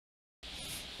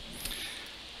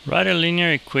Write a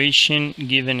linear equation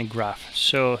given a graph.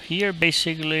 So here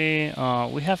basically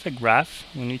we have a graph.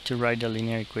 We need to write the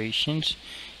linear equations.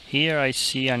 Here I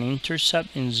see an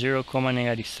intercept in 0,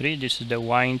 -3. This is the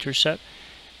y-intercept,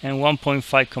 and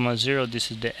 1.5, 0.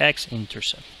 This is the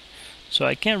x-intercept. So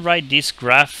I can write this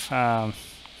graph.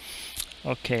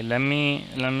 Okay, let me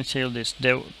tell you this.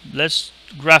 Let's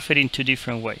graph it in two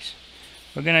different ways.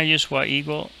 We're gonna use y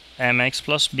equal mx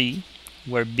plus b,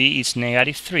 where b is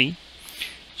 -3.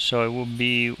 So it will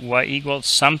be y equals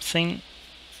something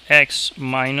x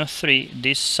minus 3.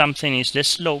 This something is the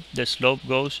slope. The slope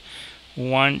goes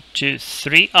 1, 2,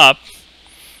 3 up,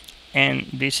 and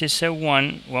this is a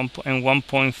 1, and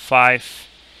 1.5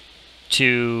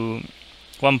 to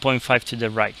 1.5 to the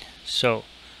right. So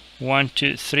 1,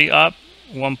 2, 3 up,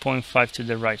 1.5 to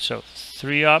the right. So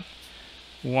 3 up,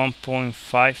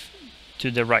 1.5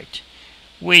 to the right.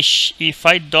 Which, if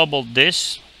I double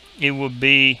this, it would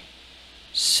be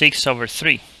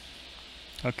 6/3.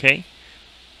 Okay,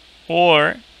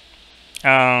 or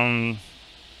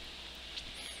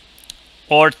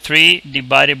 3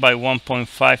 divided by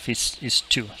 1.5 is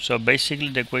 2. So basically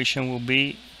the equation will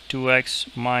be 2x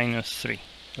minus 3.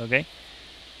 Okay,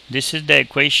 this is the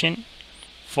equation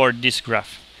for this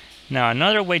graph. Now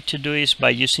another way to do is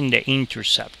by using the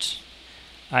intercepts.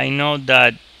 I know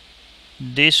that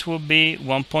this will be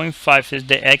 1.5 is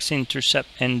the x-intercept,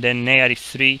 and then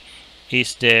 -3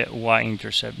 is the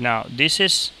y-intercept. Now this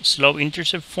is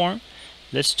slope-intercept form.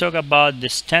 Let's talk about the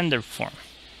standard form.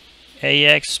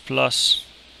 Ax plus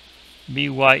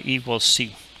by equals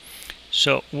c.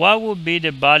 So what would be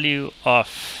the value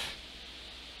of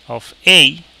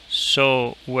a?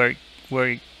 So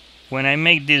when I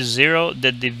make this 0,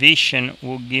 the division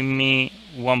will give me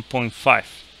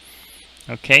 1.5.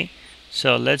 Okay,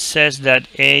 so let's say that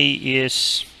a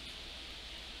is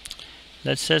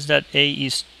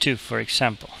 2, for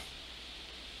example.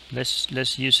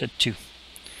 Let's use a 2.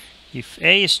 If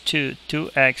a is 2,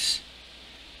 2x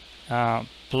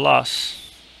plus,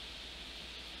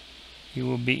 it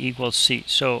will be equal c.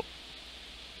 So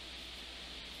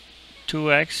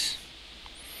 2x.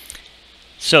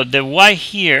 So the y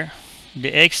here,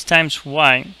 the x times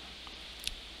y,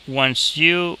 once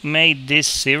you make this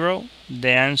 0, the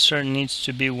answer needs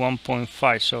to be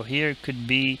 1.5. So here it could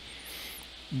be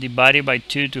divided by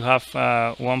 2 to have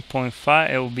 1.5.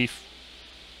 It will be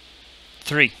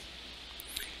 3.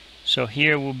 So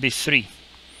here will be 3.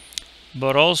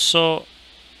 But also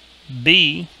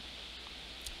b,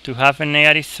 to have a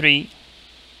 -3,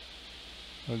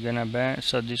 we're gonna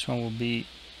so this one will be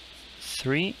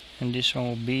 3, and this one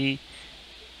will be,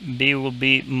 b will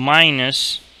be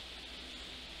minus,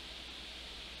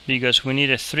 because we need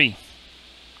a 3,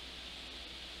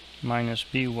 minus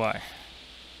by.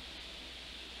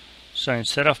 So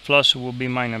instead of plus, it will be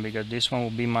minus, because this one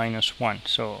will be -1.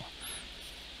 So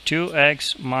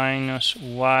 2x minus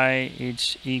y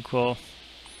is equal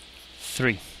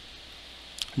 3.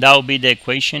 That will be the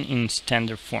equation in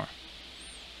standard form.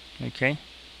 Okay,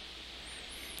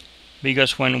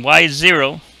 because when y is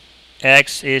 0,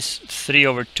 x is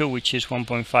 3/2, which is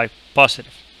 1.5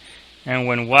 positive. And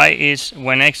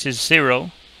when x is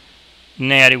 0,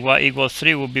 negative y equals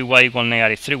 3 will be y equal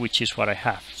 -3, which is what I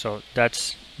have. So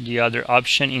that's the other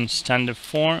option in standard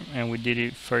form, and we did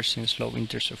it first in slope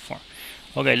intercept form.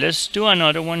 Okay, let's do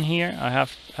another one here. I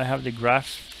have the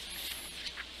graph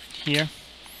here.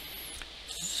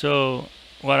 So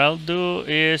what I'll do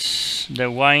is the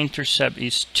y-intercept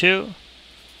is 2,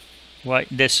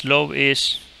 the slope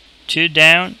is 2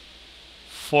 down,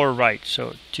 4 right.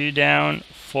 So 2 down,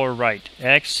 4 right,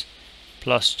 x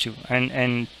plus 2,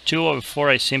 and 2/4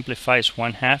 I simplify is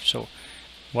 1/2. So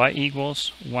y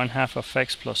equals 1/2 of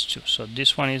x plus 2. So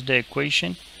this one is the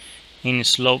equation in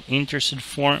slope intercept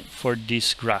form for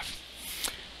this graph.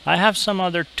 I have some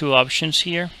other two options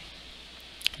here.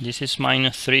 This is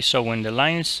 -3. So when the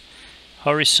line is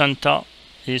horizontal,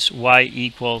 is y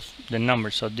equals the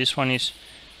number. So this one is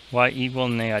y equal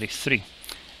 -3.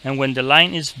 And when the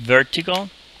line is vertical,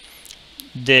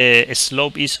 the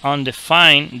slope is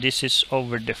undefined. This is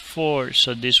over the 4.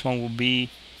 So this one will be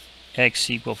x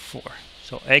equal 4.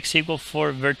 So x equal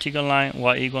 4 vertical line,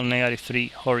 y equal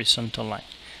 -3 horizontal line.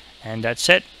 And that's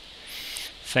it.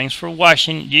 Thanks for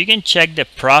watching. You can check the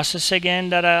process again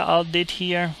that I did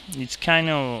here. It's kind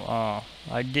of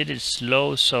I did it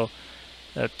slow, so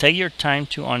take your time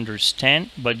to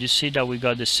understand, but you see that we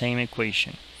got the same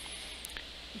equation.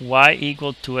 Y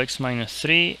equal 2x minus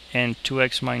 3 and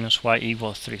 2x minus y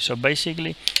equals 3. So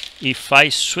basically, if I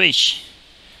switch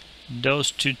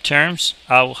those two terms,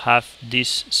 I will have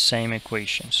this same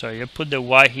equation. So you put the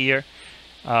y here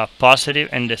positive,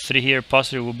 and the 3 here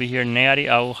positive will be here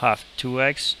negative, I will have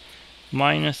 2x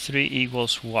minus 3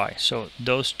 equals y. So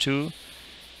those two,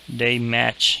 they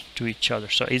match to each other.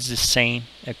 So it's the same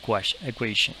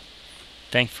equation.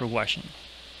 Thanks for watching.